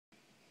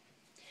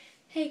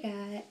Hey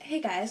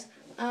guys.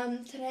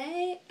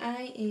 Today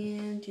I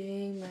am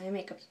doing my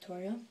makeup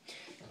tutorial.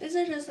 This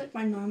is just like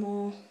my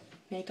normal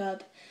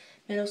makeup,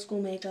 middle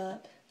school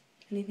makeup,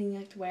 anything you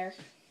like to wear.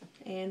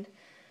 And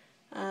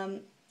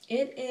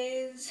it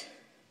is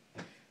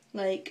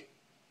like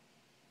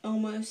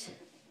almost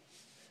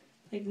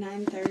like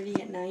 9:30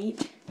 at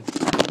night.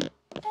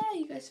 Ah,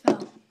 you guys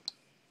fell.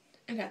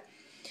 Okay.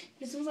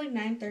 It's almost like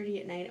 9:30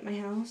 at night at my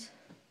house.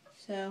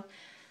 So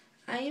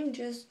I am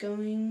just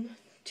going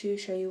to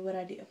show you what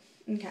I do.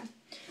 Okay.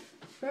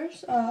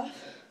 First off,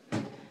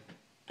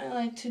 I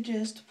like to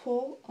just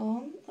pull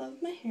all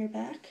of my hair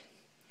back,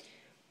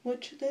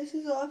 which this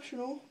is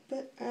optional,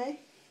 but I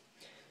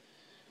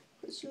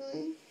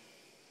personally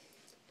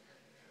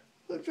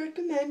would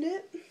recommend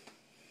it.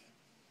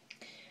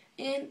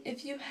 And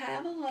if you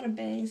have a lot of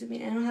bangs, I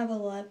mean, I don't have a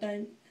lot,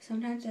 but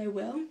sometimes I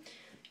will,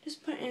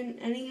 just put in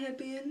any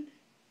headband.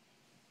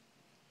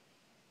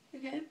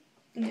 Okay?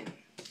 Yeah.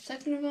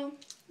 Second of all,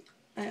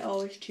 I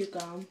always chew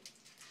gum,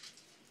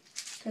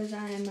 because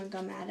I am a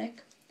gum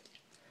addict.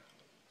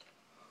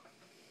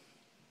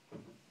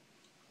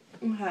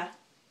 Okay.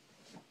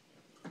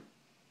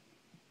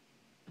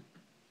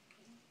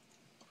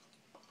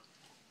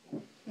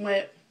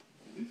 Wait.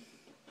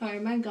 Sorry,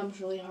 my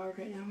gum's really hard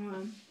right now. Hold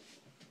on.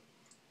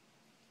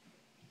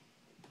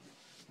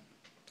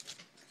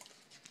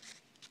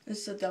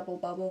 This is a double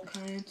bubble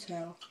kind,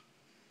 so.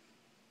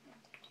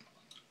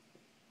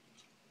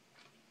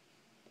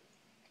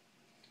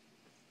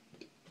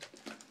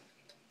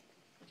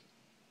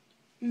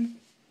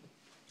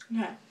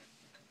 Okay.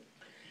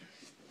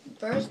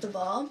 First of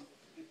all,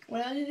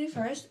 what I do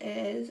first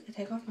is I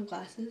take off my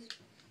glasses.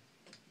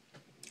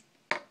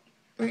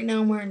 Right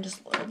now I'm wearing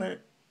just a little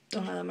bit,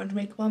 don't have that much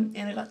makeup on,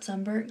 and I got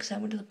sunburned because I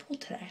went to the pool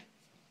today.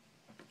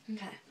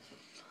 Okay.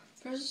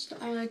 First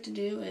I like to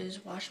do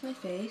is wash my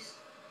face.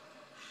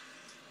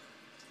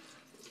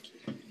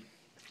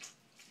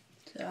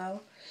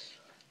 So,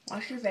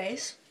 wash your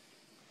face.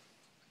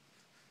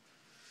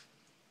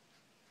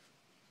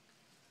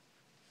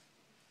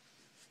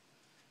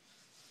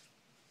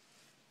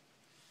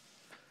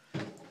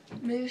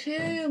 Make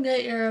sure you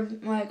get your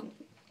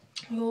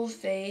whole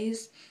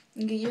face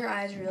and get your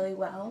eyes really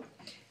well.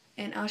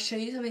 And I'll show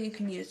you something you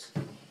can use.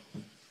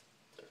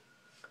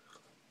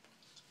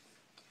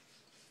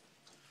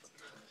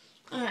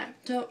 Alright,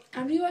 so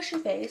after you wash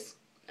your face,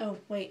 oh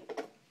wait,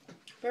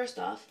 first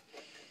off,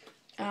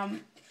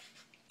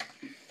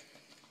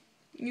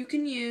 you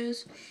can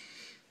use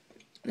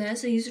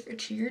this. I use it for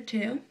cheer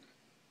too.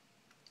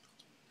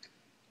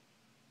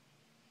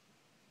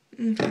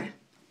 Okay.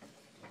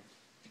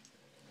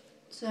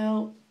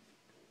 So,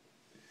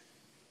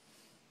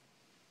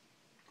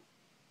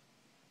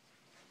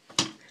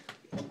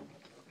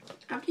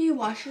 after you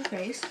wash your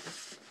face,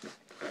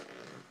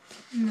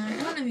 no, I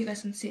don't know if you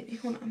guys can see me.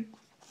 Hold on.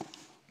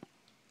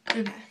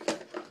 Okay.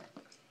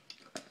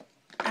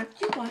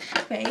 After you wash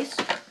your face,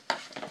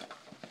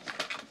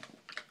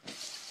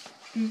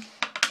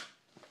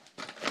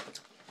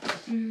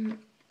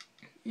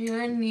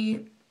 you're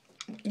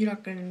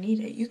not gonna need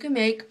it. You can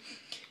make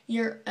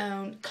your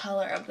own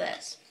color of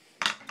this.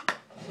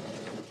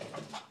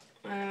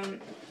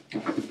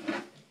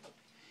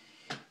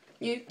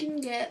 You can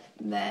get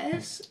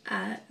this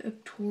at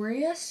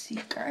Victoria's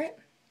Secret.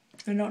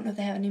 I don't know if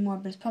they have it anymore,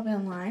 but it's probably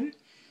online.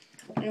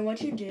 And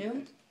what you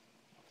do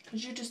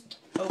is you just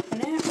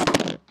open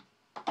it.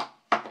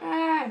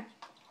 Ah!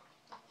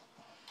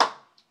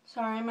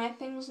 Sorry, my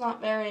thing's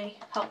not very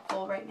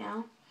helpful right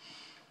now.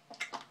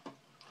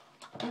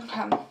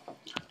 Okay.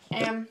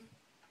 And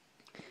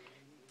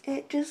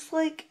it just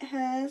like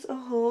has a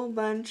whole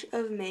bunch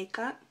of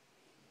makeup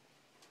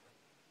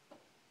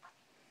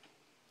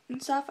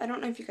and stuff. I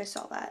don't know if you guys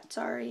saw that.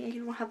 Sorry, I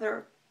don't have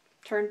the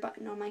turn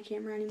button on my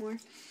camera anymore.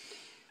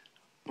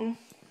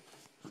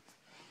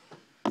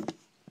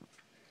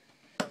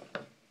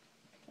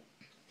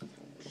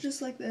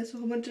 Just like this, a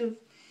whole bunch of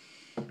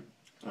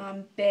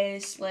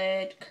base,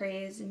 lid,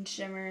 craze, and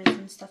shimmers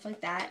and stuff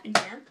like that in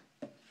here.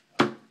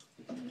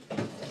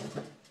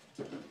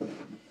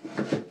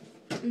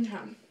 Okay.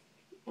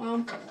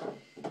 Well,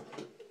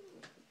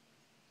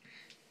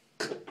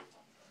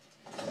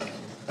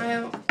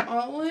 I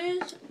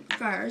always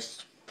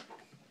first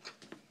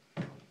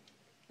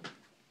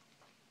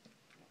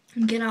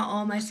get out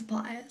all my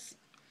supplies.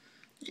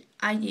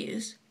 I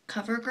use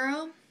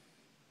CoverGirl,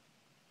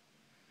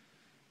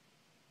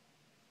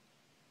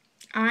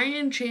 Iron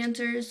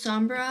Enchanter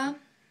Sombra,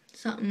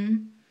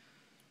 something,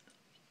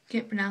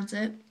 can't pronounce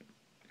it,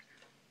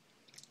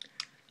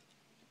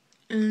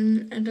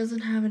 and it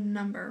doesn't have a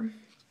number,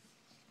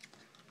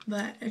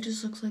 but it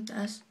just looks like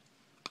this.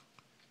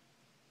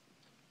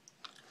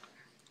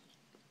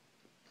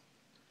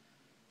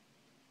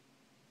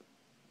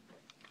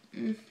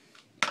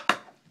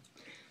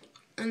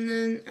 And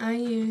then I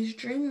use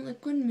Dream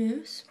Liquid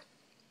Mousse.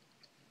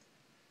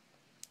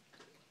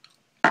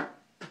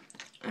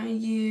 I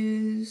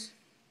use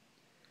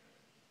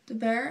the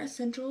Bare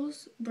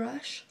Essentials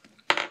brush.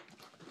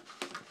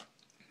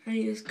 I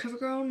use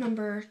CoverGirl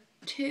number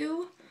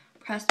 2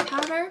 pressed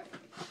powder.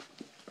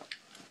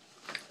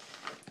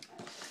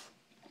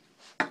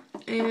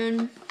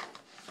 And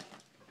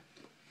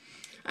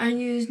I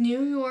use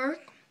New York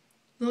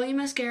Volume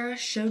Mascara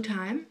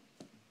Showtime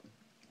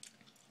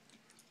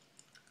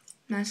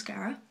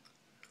mascara.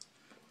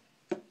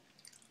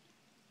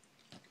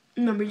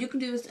 Remember, you can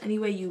do this any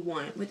way you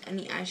want with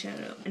any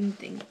eyeshadow,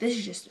 anything. This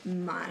is just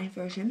my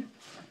version.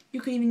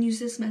 You can even use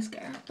this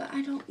mascara, but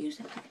I don't use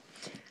that.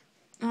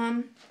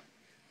 And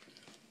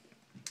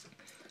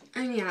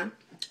yeah,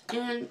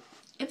 and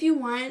if you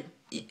want,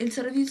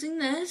 instead of using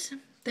this,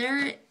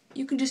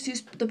 you can just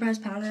use the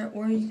pressed powder,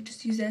 or you can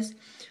just use this.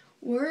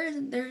 Or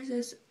there's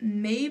this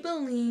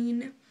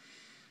Maybelline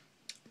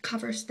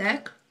cover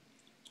stick.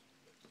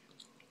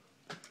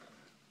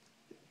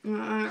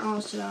 I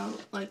also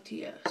like to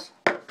use.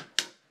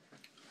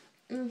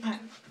 Okay.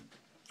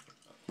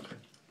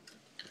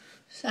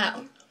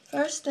 So,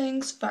 first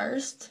things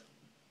first.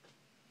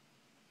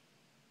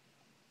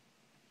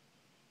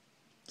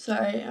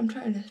 Sorry, I'm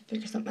trying to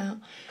figure something out.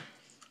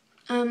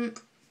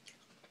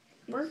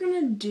 We're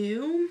gonna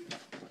do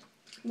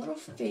a little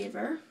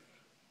favor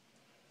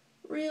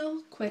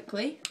real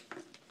quickly.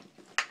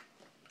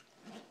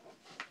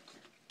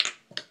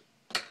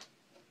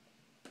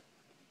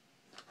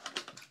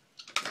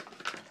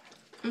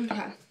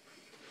 Okay.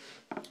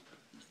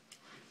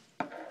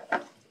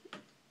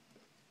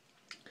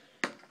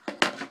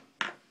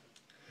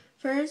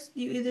 First,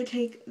 you either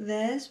take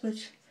this,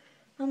 which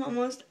I'm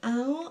almost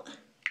out,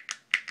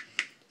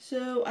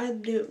 so I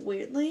do it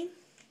weirdly.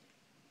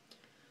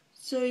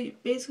 So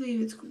basically, you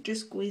would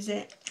just squeeze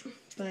it,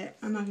 but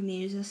I'm not going to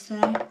use this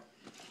today.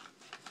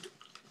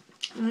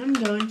 I'm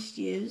going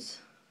to use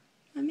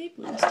my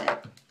Maybelline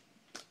stick.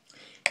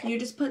 You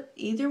just put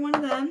either one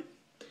of them,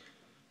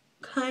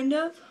 kind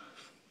of.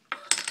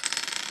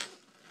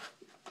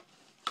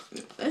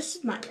 This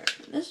is my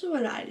version. This is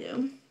what I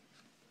do.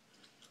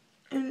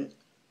 And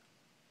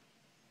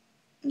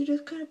you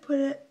just kind of put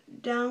it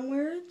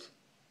downwards.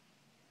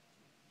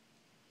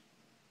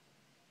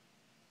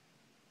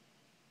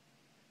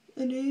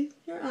 Underneath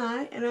your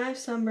eye. And I have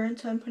sunburn,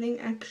 so I'm putting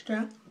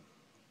extra.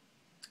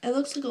 It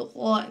looks like a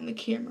lot in the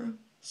camera.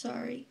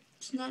 Sorry.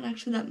 It's not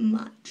actually that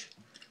much.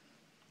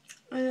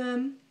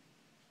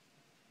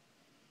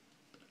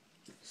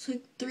 So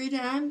 3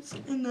 times.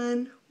 And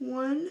then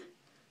 1,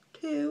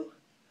 2,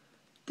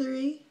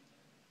 3,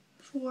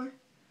 4,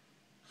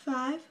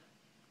 5.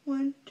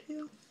 1,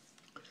 2.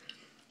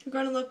 You're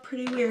going to look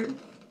pretty weird.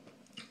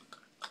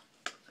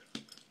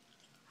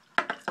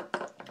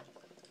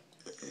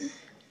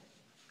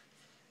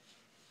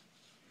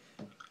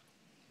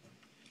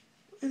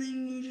 And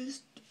then you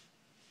just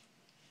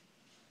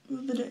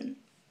move it in.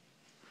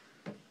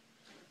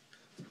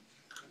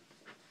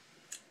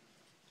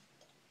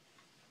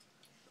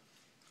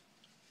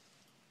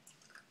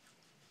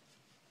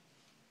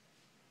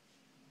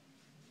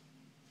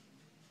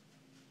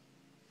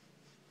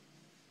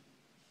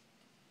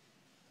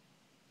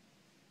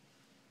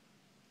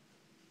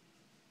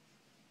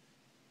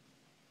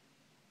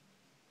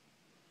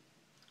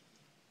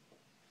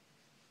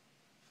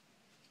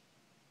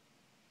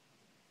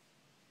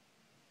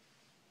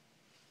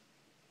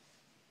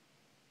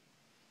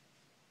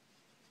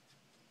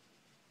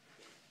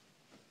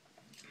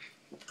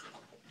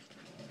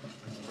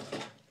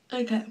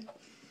 Okay.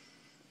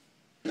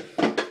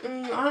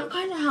 That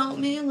kind of helped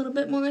me a little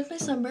bit more with my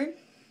sunburn.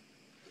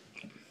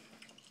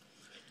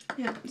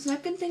 Yeah, the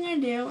second thing I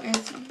do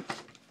is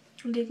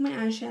I take my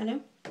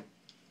eyeshadow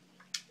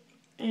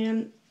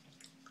and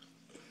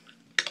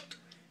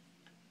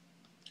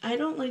I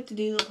don't like to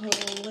do the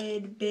whole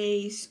lid,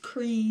 base,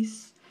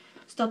 crease,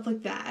 stuff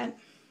like that.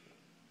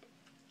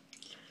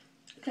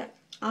 Okay,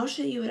 I'll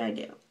show you what I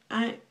do.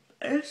 I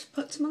just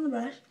put some on the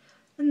brush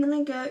and then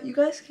I go, you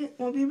guys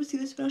won't be able to see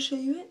this, but I'll show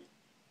you it.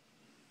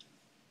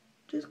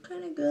 Just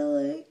kind of go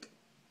like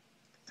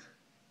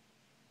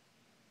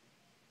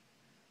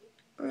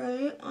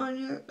right on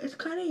your, it's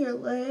kind of your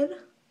lid.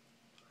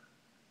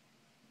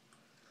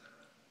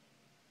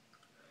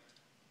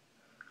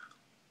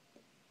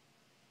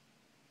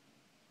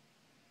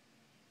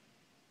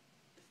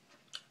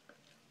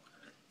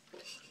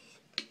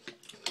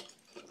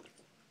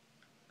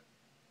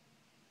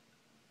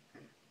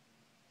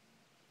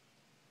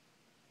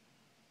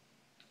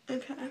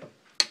 Okay.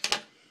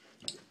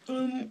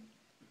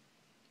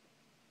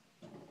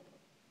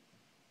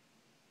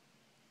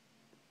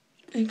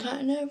 I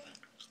kind of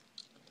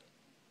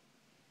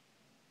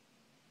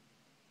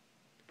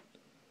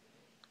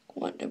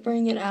want to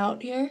bring it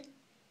out here.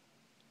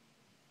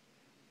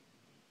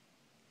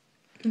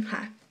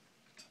 Okay.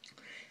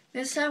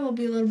 This side will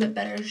be a little bit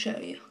better to show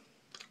you.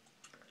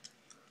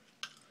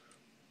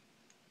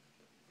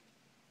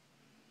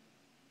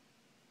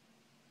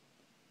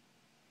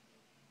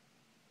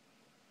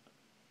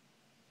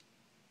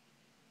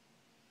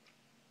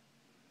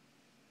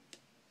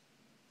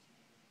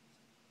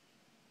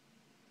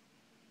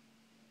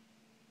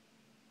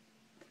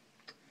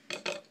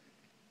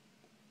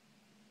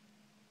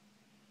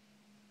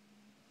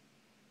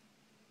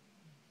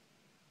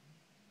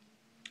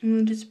 I'm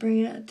going to just bring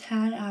it a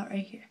tad out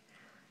right here.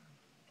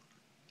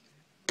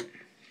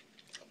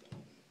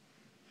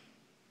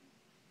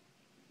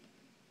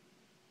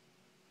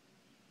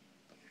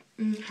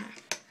 Okay.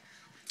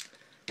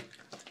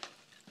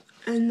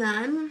 And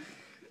then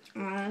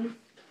I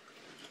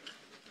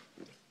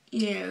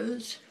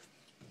use,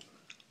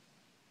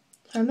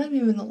 so I might be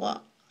moving a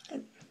lot.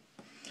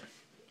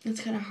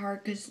 It's kind of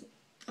hard because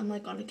I'm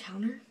like on a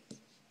counter.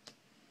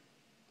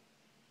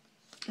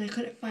 And I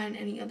couldn't find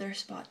any other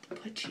spot to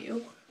put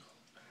you.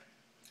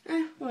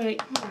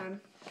 Wait, hold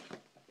on.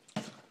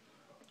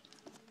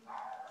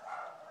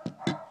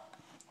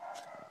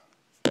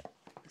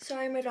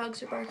 Sorry, my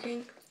dogs are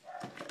barking.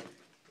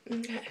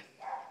 Okay.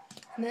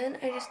 And then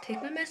I just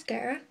take my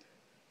mascara.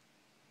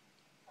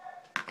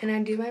 And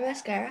I do my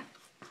mascara.